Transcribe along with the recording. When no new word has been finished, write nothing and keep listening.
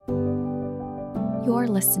You're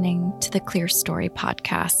listening to the Clear Story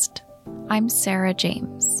podcast. I'm Sarah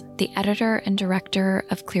James, the editor and director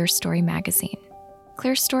of Clear Story magazine.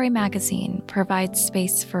 Clear Story magazine provides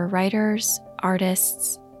space for writers,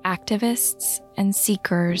 artists, activists, and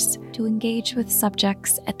seekers to engage with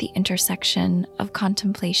subjects at the intersection of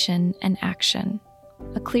contemplation and action.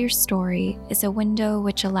 A clear story is a window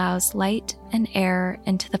which allows light and air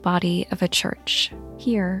into the body of a church.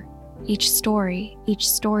 Here, each story, each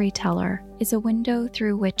storyteller, is a window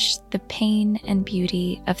through which the pain and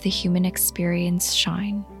beauty of the human experience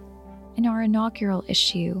shine. In our inaugural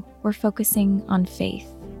issue, we're focusing on faith.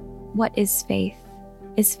 What is faith?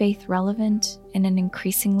 Is faith relevant in an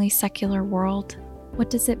increasingly secular world? What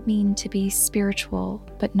does it mean to be spiritual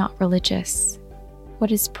but not religious?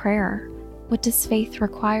 What is prayer? What does faith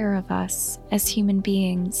require of us as human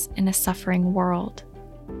beings in a suffering world?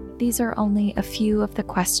 These are only a few of the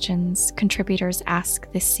questions contributors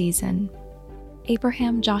ask this season.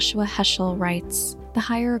 Abraham Joshua Heschel writes, "The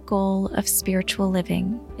higher goal of spiritual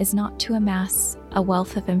living is not to amass a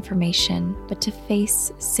wealth of information, but to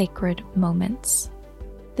face sacred moments."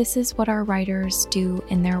 This is what our writers do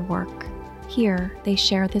in their work. Here, they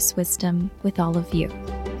share this wisdom with all of you.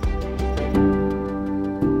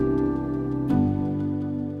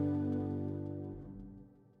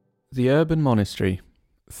 The Urban Monastery,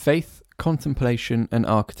 Faith, Contemplation and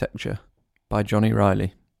Architecture by Jonny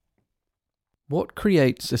Ryley. What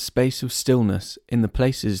creates a space of stillness in the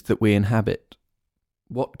places that we inhabit?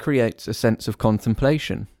 What creates a sense of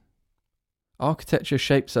contemplation? Architecture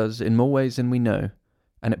shapes us in more ways than we know,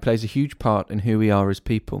 and it plays a huge part in who we are as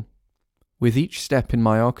people. With each step in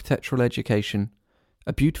my architectural education,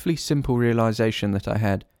 a beautifully simple realization that I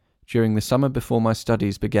had during the summer before my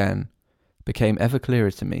studies began became ever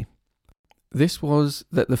clearer to me. This was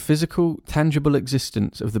that the physical, tangible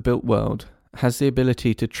existence of the built world has the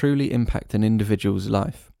ability to truly impact an individual's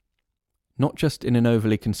life. Not just in an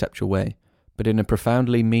overly conceptual way, but in a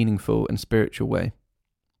profoundly meaningful and spiritual way.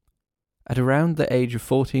 At around the age of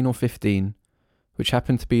 14 or 15, which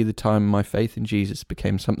happened to be the time my faith in Jesus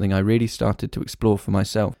became something I really started to explore for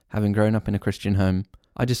myself, having grown up in a Christian home,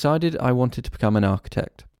 I decided I wanted to become an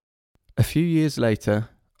architect. A few years later,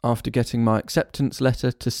 after getting my acceptance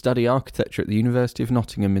letter to study architecture at the University of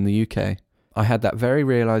Nottingham in the UK, I had that very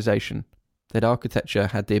realisation that architecture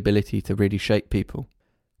had the ability to really shape people.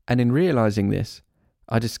 And in realising this,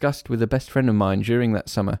 I discussed with a best friend of mine during that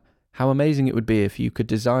summer how amazing it would be if you could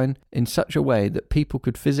design in such a way that people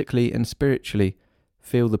could physically and spiritually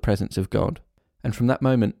feel the presence of God. And from that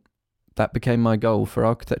moment, that became my goal for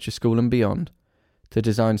architecture school and beyond, to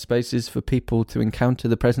design spaces for people to encounter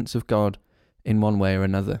the presence of God in one way or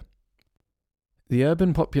another. The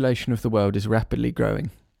urban population of the world is rapidly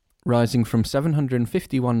growing, rising from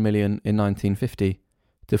 751 million in 1950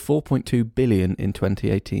 to 4.2 billion in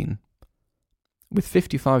 2018. With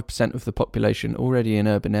 55% of the population already in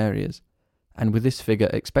urban areas, and with this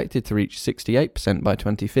figure expected to reach 68% by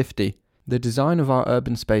 2050, the design of our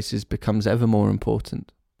urban spaces becomes ever more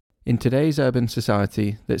important. In today's urban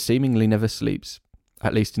society that seemingly never sleeps,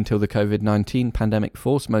 at least until the COVID-19 pandemic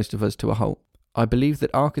forced most of us to a halt, I believe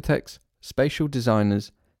that architects, spatial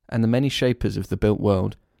designers, and the many shapers of the built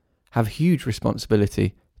world have huge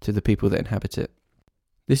responsibility to the people that inhabit it.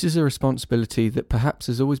 This is a responsibility that perhaps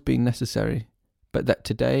has always been necessary, but that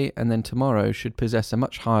today and then tomorrow should possess a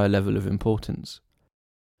much higher level of importance.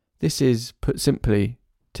 This is, put simply,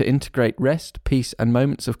 to integrate rest, peace, and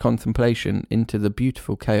moments of contemplation into the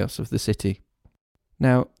beautiful chaos of the city.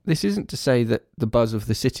 Now, this isn't to say that the buzz of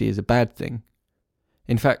the city is a bad thing.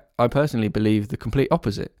 In fact, I personally believe the complete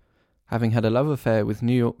opposite, having had a love affair with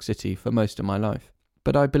New York City for most of my life.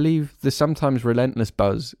 But I believe the sometimes relentless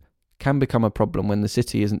buzz can become a problem when the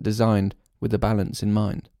city isn't designed with a balance in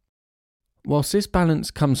mind. Whilst this balance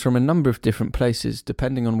comes from a number of different places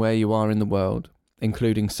depending on where you are in the world,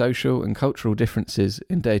 including social and cultural differences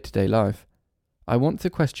in day-to-day life, I want to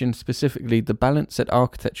question specifically the balance that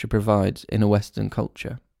architecture provides in a Western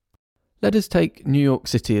culture. Let us take New York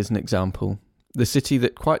City as an example, the city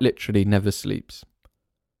that quite literally never sleeps.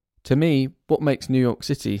 To me, what makes New York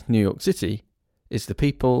City is the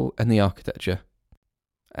people and the architecture,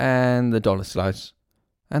 and the dollar slice,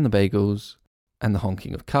 and the bagels, and the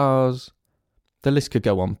honking of cars. The list could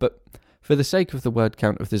go on, but for the sake of the word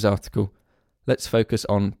count of this article, let's focus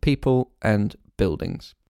on people and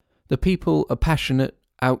buildings. The people are passionate,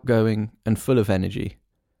 outgoing, and full of energy,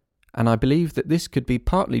 and I believe that this could be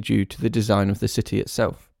partly due to the design of the city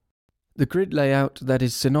itself. The grid layout that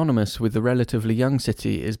is synonymous with the relatively young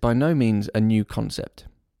city is by no means a new concept.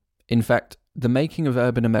 In fact, The Making of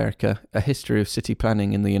Urban America, A History of City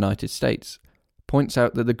Planning in the United States, points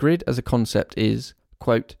out that the grid as a concept is,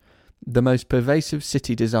 quote, the most pervasive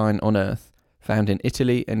city design on Earth, found in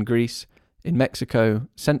Italy and Greece, in Mexico,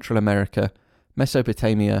 Central America,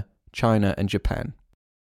 Mesopotamia, China and Japan.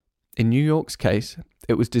 In New York's case,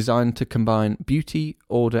 it was designed to combine beauty,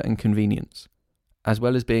 order and convenience, as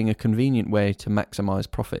well as being a convenient way to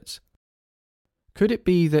maximise profits. Could it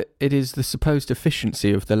be that it is the supposed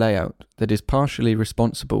efficiency of the layout that is partially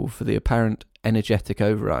responsible for the apparent energetic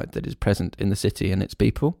override that is present in the city and its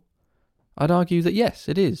people? I'd argue that yes,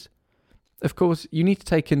 it is. Of course, you need to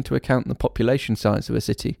take into account the population size of a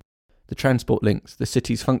city, the transport links, the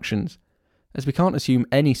city's functions, as we can't assume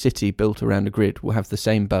any city built around a grid will have the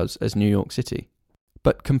same buzz as New York City.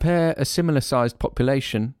 But compare a similar sized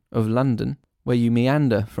population of London, where you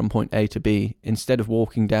meander from point A to B instead of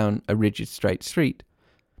walking down a rigid straight street,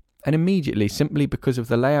 and immediately, simply because of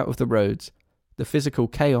the layout of the roads, the physical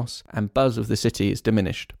chaos and buzz of the city is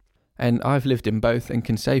diminished. And I've lived in both and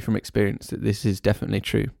can say from experience that this is definitely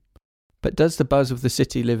true. But does the buzz of the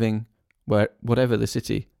city living, whatever the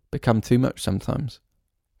city, become too much sometimes?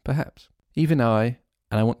 Perhaps. Even I,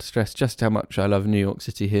 and I want to stress just how much I love New York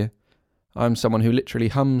City here, I'm someone who literally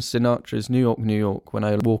hums Sinatra's New York, New York when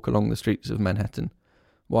I walk along the streets of Manhattan,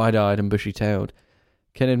 wide-eyed and bushy-tailed,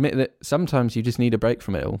 can admit that sometimes you just need a break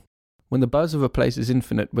from it all. When the buzz of a place is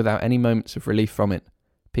infinite without any moments of relief from it,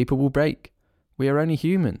 people will break. We are only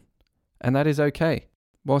human, and that is okay.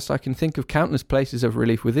 Whilst I can think of countless places of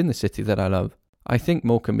relief within the city that I love, I think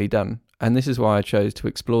more can be done, and this is why I chose to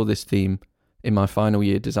explore this theme in my final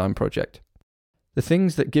year design project. The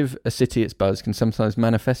things that give a city its buzz can sometimes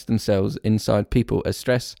manifest themselves inside people as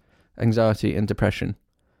stress, anxiety and depression,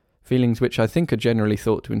 feelings which I think are generally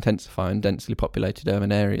thought to intensify in densely populated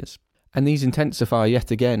urban areas. And these intensify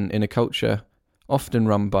yet again in a culture often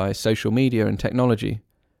run by social media and technology,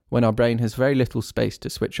 when our brain has very little space to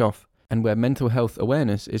switch off, and where mental health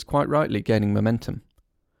awareness is quite rightly gaining momentum.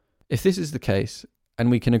 If this is the case,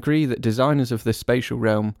 and we can agree that designers of this spatial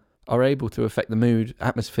realm are able to affect the mood,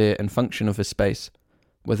 atmosphere and function of a space,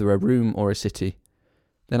 whether a room or a city,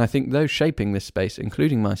 then I think those shaping this space,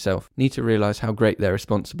 including myself, need to realise how great their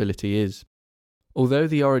responsibility is. Although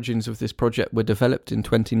the origins of this project were developed in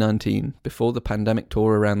 2019, before the pandemic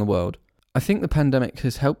tore around the world, I think the pandemic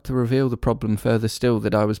has helped to reveal the problem further still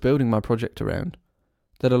that I was building my project around,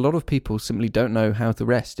 that a lot of people simply don't know how to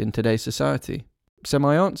rest in today's society. So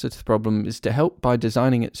my answer to the problem is to help by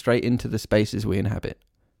designing it straight into the spaces we inhabit,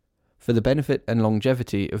 for the benefit and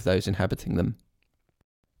longevity of those inhabiting them.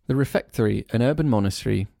 The refectory, an urban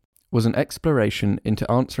monastery, was an exploration into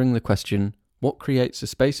answering the question, what creates a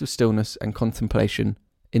space of stillness and contemplation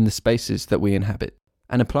in the spaces that we inhabit,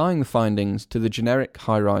 and applying the findings to the generic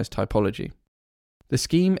high-rise typology. The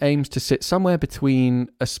scheme aims to sit somewhere between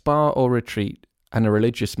a spa or retreat and a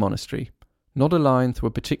religious monastery, not aligned to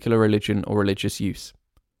a particular religion or religious use.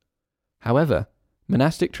 However,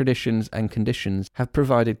 monastic traditions and conditions have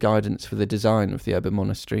provided guidance for the design of the urban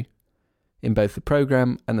monastery, in both the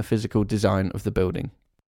programme and the physical design of the building.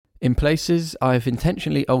 In places, I have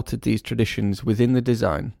intentionally altered these traditions within the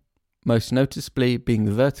design, most noticeably being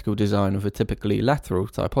the vertical design of a typically lateral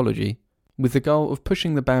typology, with the goal of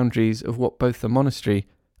pushing the boundaries of what both the monastery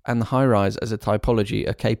and the high-rise as a typology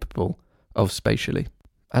are capable of spatially.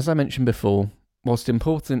 As I mentioned before, whilst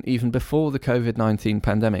important even before the COVID-19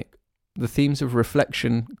 pandemic, the themes of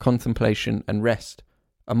reflection, contemplation and rest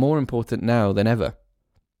are more important now than ever.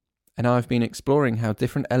 And I've been exploring how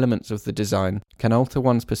different elements of the design can alter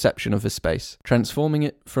one's perception of a space, transforming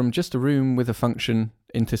it from just a room with a function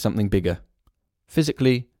into something bigger,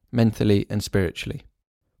 physically, mentally and spiritually.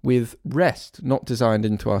 With rest not designed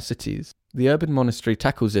into our cities, the urban monastery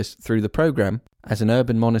tackles this through the programme as an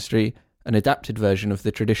urban monastery, an adapted version of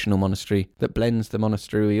the traditional monastery that blends the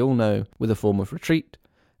monastery we all know with a form of retreat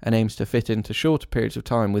and aims to fit into shorter periods of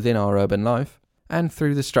time within our urban life, and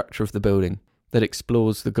through the structure of the building that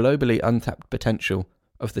explores the globally untapped potential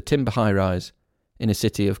of the timber high-rise in a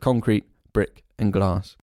city of concrete, brick and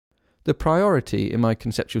glass. The priority in my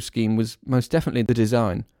conceptual scheme was most definitely the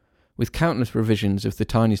design, with countless revisions of the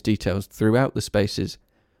tiniest details throughout the spaces,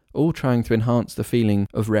 all trying to enhance the feeling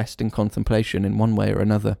of rest and contemplation in one way or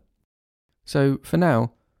another. So, for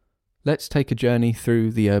now, let's take a journey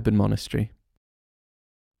through the urban monastery.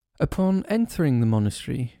 Upon entering the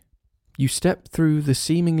monastery, you step through the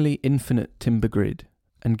seemingly infinite timber grid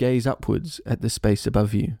and gaze upwards at the space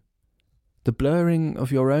above you. The blurring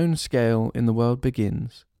of your own scale in the world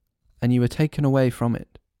begins, and you are taken away from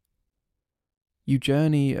it. You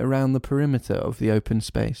journey around the perimeter of the open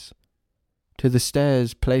space, to the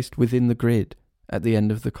stairs placed within the grid at the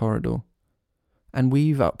end of the corridor, and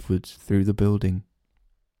weave upwards through the building.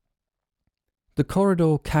 The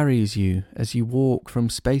corridor carries you as you walk from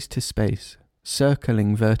space to space,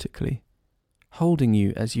 circling vertically, holding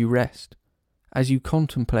you as you rest, as you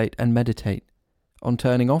contemplate and meditate on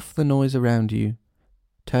turning off the noise around you,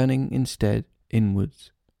 turning instead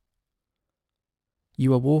inwards.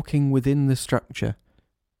 You are walking within the structure,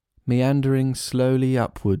 meandering slowly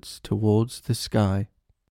upwards towards the sky.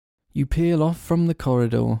 You peel off from the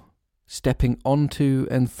corridor, stepping onto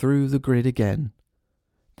and through the grid again,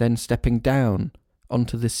 then stepping down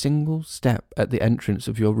onto the single step at the entrance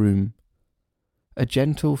of your room. A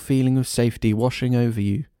gentle feeling of safety washing over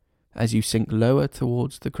you as you sink lower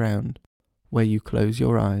towards the ground, where you close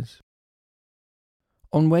your eyes.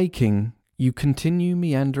 On waking, you continue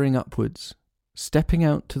meandering upwards, stepping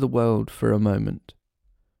out to the world for a moment.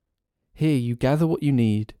 Here you gather what you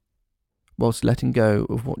need, whilst letting go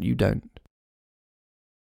of what you don't.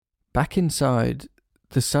 Back inside,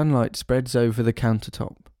 the sunlight spreads over the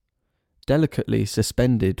countertop, delicately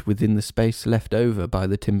suspended within the space left over by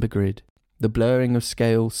the timber grid, the blurring of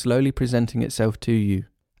scale slowly presenting itself to you,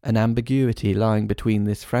 an ambiguity lying between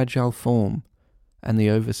this fragile form and the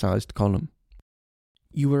oversized column.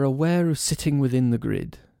 You are aware of sitting within the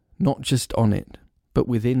grid, not just on it, but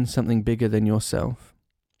within something bigger than yourself.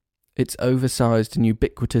 Its oversized and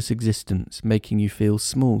ubiquitous existence making you feel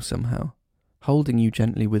small somehow, holding you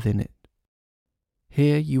gently within it.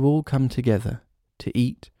 Here you all come together, to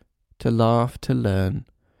eat, to laugh, to learn,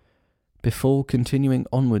 before continuing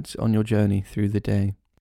onwards on your journey through the day.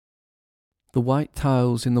 The white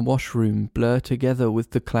tiles in the washroom blur together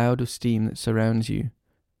with the cloud of steam that surrounds you,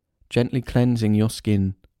 gently cleansing your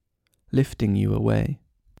skin, lifting you away.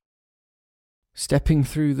 Stepping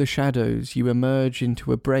through the shadows, you emerge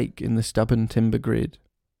into a break in the stubborn timber grid.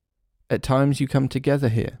 At times you come together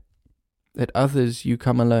here, at others you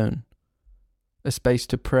come alone. A space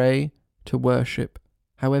to pray, to worship,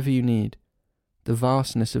 however you need, the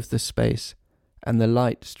vastness of the space and the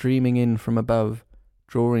light streaming in from above,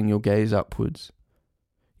 drawing your gaze upwards.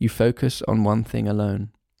 You focus on one thing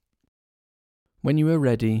alone. When you are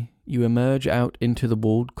ready, you emerge out into the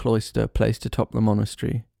walled cloister placed atop the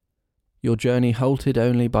monastery, your journey halted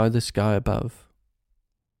only by the sky above.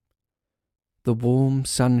 The warm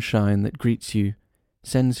sunshine that greets you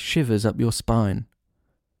sends shivers up your spine,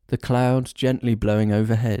 the clouds gently blowing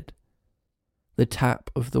overhead, the tap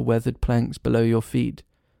of the weathered planks below your feet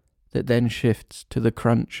that then shifts to the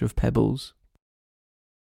crunch of pebbles.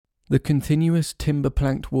 The continuous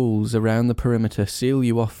timber-planked walls around the perimeter seal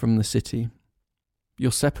you off from the city.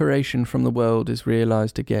 Your separation from the world is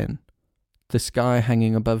realized again, the sky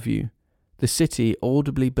hanging above you, the city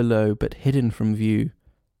audibly below but hidden from view,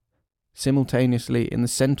 simultaneously in the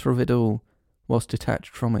centre of it all, whilst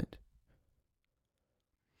detached from it.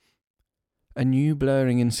 A new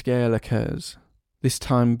blurring in scale occurs, this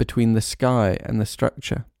time between the sky and the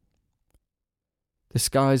structure. The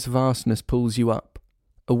sky's vastness pulls you up,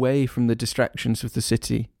 away from the distractions of the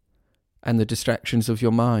city and the distractions of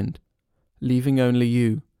your mind, leaving only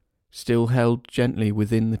you, still held gently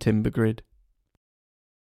within the timber grid.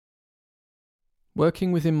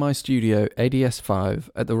 Working within my studio ADS5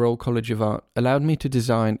 at the Royal College of Art allowed me to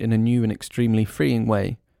design in a new and extremely freeing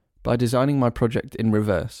way by designing my project in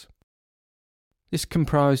reverse. This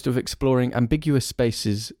comprised of exploring ambiguous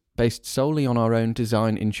spaces based solely on our own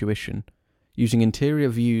design intuition, using interior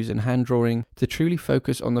views and hand drawing to truly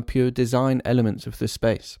focus on the pure design elements of the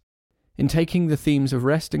space. In taking the themes of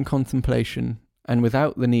rest and contemplation, and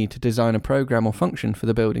without the need to design a program or function for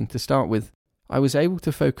the building to start with, I was able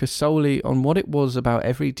to focus solely on what it was about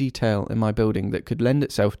every detail in my building that could lend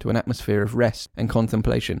itself to an atmosphere of rest and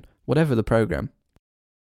contemplation, whatever the program.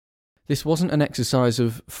 This wasn't an exercise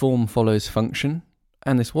of form follows function,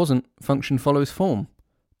 and this wasn't function follows form,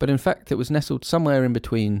 but in fact it was nestled somewhere in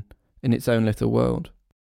between in its own little world.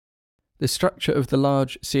 The structure of the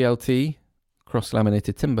large CLT,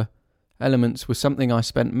 cross-laminated timber, elements was something I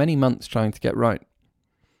spent many months trying to get right.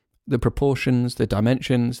 The proportions, the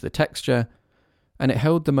dimensions, the texture, and it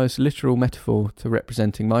held the most literal metaphor to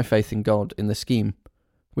representing my faith in God in the scheme,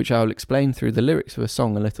 which I will explain through the lyrics of a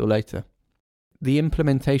song a little later. The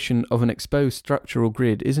implementation of an exposed structural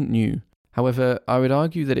grid isn't new. However, I would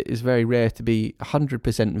argue that it is very rare to be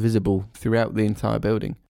 100% visible throughout the entire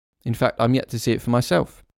building. In fact, I'm yet to see it for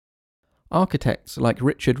myself. Architects like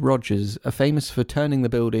Richard Rogers are famous for turning the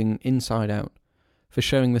building inside out, for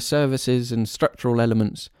showing the services and structural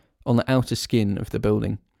elements on the outer skin of the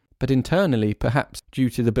building. But internally, perhaps due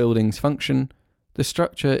to the building's function, the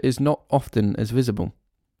structure is not often as visible.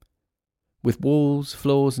 With walls,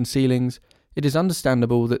 floors and ceilings, it is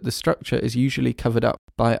understandable that the structure is usually covered up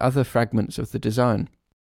by other fragments of the design.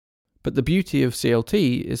 But the beauty of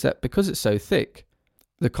CLT is that because it's so thick,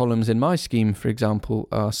 the columns in my scheme, for example,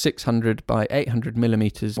 are 600 by 800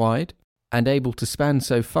 millimeters wide and able to span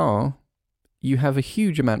so far, you have a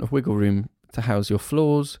huge amount of wiggle room to house your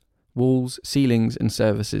floors, walls, ceilings and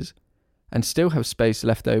surfaces, and still have space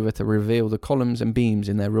left over to reveal the columns and beams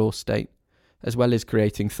in their raw state, as well as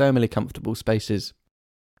creating thermally comfortable spaces.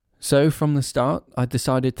 So from the start, I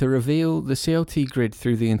decided to reveal the CLT grid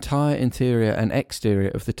through the entire interior and exterior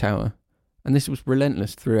of the tower, and this was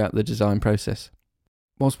relentless throughout the design process.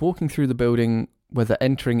 Whilst walking through the building, whether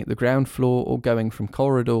entering at the ground floor or going from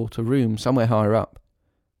corridor to room somewhere higher up,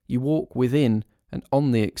 you walk within and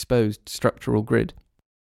on the exposed structural grid.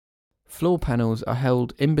 Floor panels are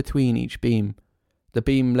held in between each beam, the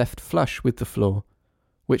beam left flush with the floor,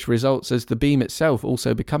 which results as the beam itself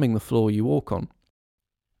also becoming the floor you walk on.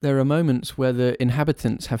 There are moments where the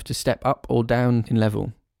inhabitants have to step up or down in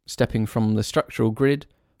level, stepping from the structural grid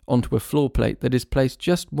onto a floor plate that is placed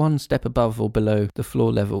just one step above or below the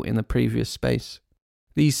floor level in the previous space.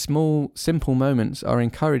 These small, simple moments are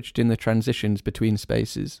encouraged in the transitions between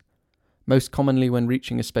spaces, most commonly when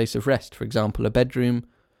reaching a space of rest, for example a bedroom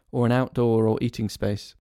or an outdoor or eating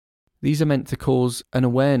space. These are meant to cause an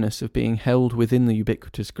awareness of being held within the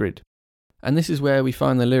ubiquitous grid. And this is where we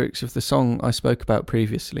find the lyrics of the song I spoke about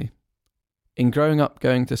previously. In growing up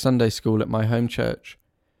going to Sunday school at my home church,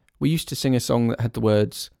 we used to sing a song that had the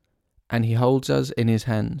words, "And he holds us in his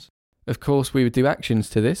hands." Of course, we would do actions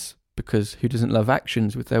to this, because who doesn't love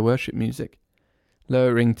actions with their worship music?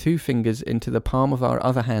 Lowering 2 fingers into the palm of our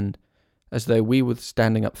other hand, as though we were the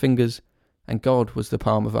standing up fingers, and God was the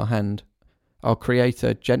palm of our hand, our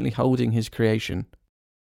Creator gently holding his creation.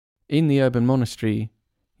 In the urban monastery,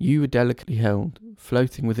 you were delicately held,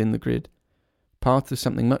 floating within the grid, part of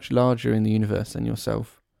something much larger in the universe than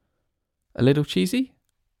yourself. A little cheesy?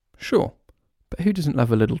 Sure, but who doesn't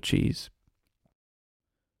love a little cheese?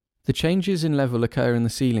 The changes in level occur in the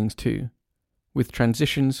ceilings too, with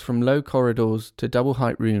transitions from low corridors to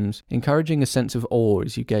double-height rooms encouraging a sense of awe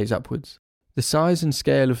as you gaze upwards. The size and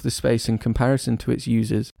scale of the space in comparison to its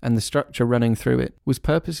users and the structure running through it was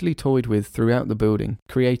purposely toyed with throughout the building,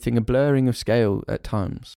 creating a blurring of scale at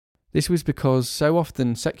times. This was because so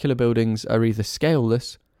often secular buildings are either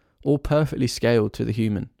scaleless or perfectly scaled to the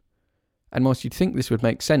human. And whilst you'd think this would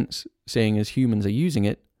make sense, seeing as humans are using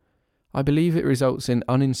it, I believe it results in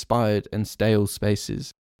uninspired and stale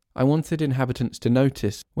spaces. I wanted inhabitants to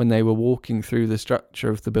notice when they were walking through the structure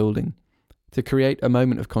of the building, to create a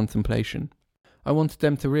moment of contemplation. I wanted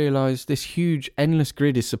them to realise this huge, endless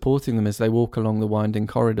grid is supporting them as they walk along the winding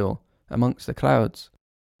corridor, amongst the clouds.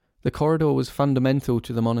 The corridor was fundamental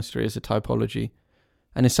to the monastery as a typology,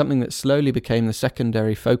 and is something that slowly became the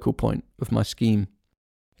secondary focal point of my scheme.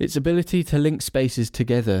 Its ability to link spaces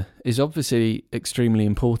together is obviously extremely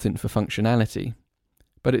important for functionality,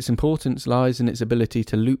 but its importance lies in its ability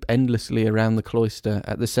to loop endlessly around the cloister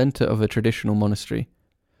at the centre of a traditional monastery,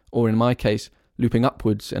 or in my case, looping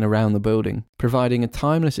upwards and around the building, providing a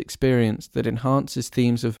timeless experience that enhances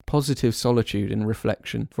themes of positive solitude and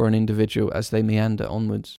reflection for an individual as they meander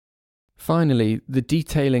onwards. Finally, the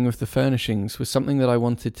detailing of the furnishings was something that I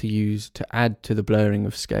wanted to use to add to the blurring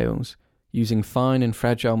of scales, using fine and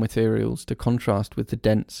fragile materials to contrast with the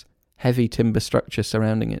dense, heavy timber structure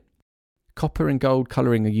surrounding it. Copper and gold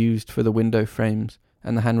colouring are used for the window frames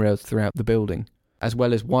and the handrails throughout the building, as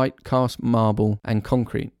well as white cast marble and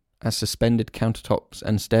concrete as suspended countertops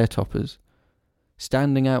and stair toppers,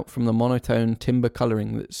 standing out from the monotone timber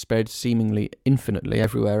colouring that spread seemingly infinitely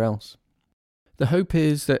everywhere else. The hope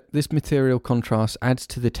is that this material contrast adds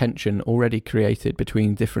to the tension already created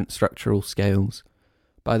between different structural scales,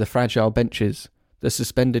 by the fragile benches, the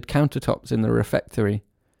suspended countertops in the refectory,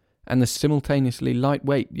 and the simultaneously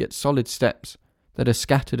lightweight yet solid steps that are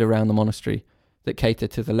scattered around the monastery that cater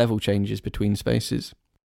to the level changes between spaces.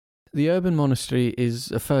 The urban monastery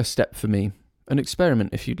is a first step for me, an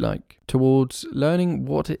experiment if you'd like, towards learning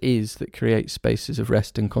what it is that creates spaces of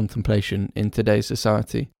rest and contemplation in today's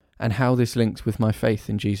society, and how this links with my faith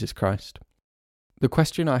in Jesus Christ. The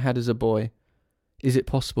question I had as a boy, is it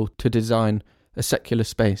possible to design a secular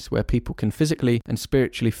space where people can physically and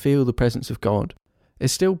spiritually feel the presence of God,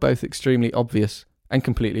 is still both extremely obvious and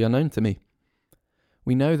completely unknown to me.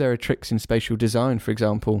 We know there are tricks in spatial design, for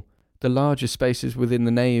example, the larger spaces within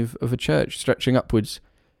the nave of a church stretching upwards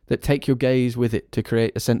that take your gaze with it to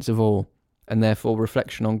create a sense of awe, and therefore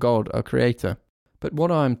reflection on God, our Creator. But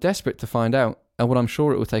what I'm desperate to find out, and what I'm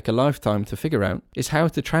sure it will take a lifetime to figure out, is how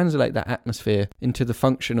to translate that atmosphere into the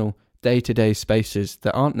functional, day-to-day spaces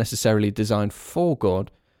that aren't necessarily designed for God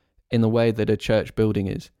in the way that a church building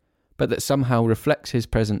is, but that somehow reflects His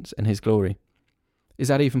presence and His glory. Is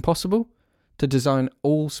that even possible? To design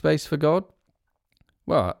all space for God?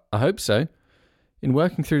 Well, I hope so. In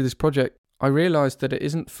working through this project, I realised that it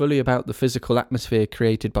isn't fully about the physical atmosphere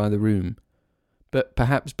created by the room, but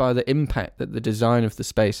perhaps by the impact that the design of the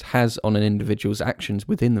space has on an individual's actions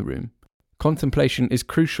within the room. Contemplation is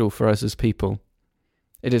crucial for us as people.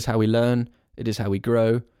 It is how we learn, it is how we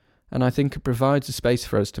grow, and I think it provides a space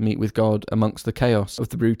for us to meet with God amongst the chaos of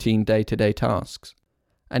the routine day-to-day tasks.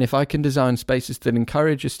 And if I can design spaces that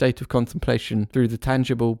encourage a state of contemplation through the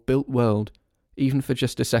tangible, built world, even for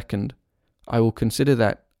just a second, I will consider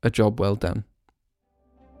that a job well done.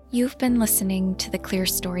 You've been listening to the Clear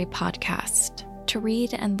Story podcast. To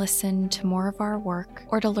read and listen to more of our work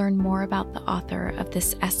or to learn more about the author of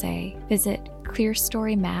this essay, visit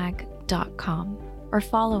clearstorymag.com or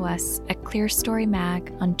follow us at Clear Story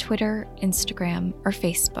Mag on Twitter, Instagram, or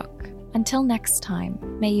Facebook. Until next time,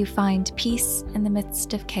 may you find peace in the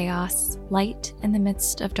midst of chaos, light in the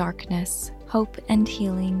midst of darkness, hope and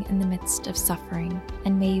healing in the midst of suffering,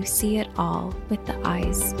 and may you see it all with the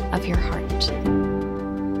eyes of your heart.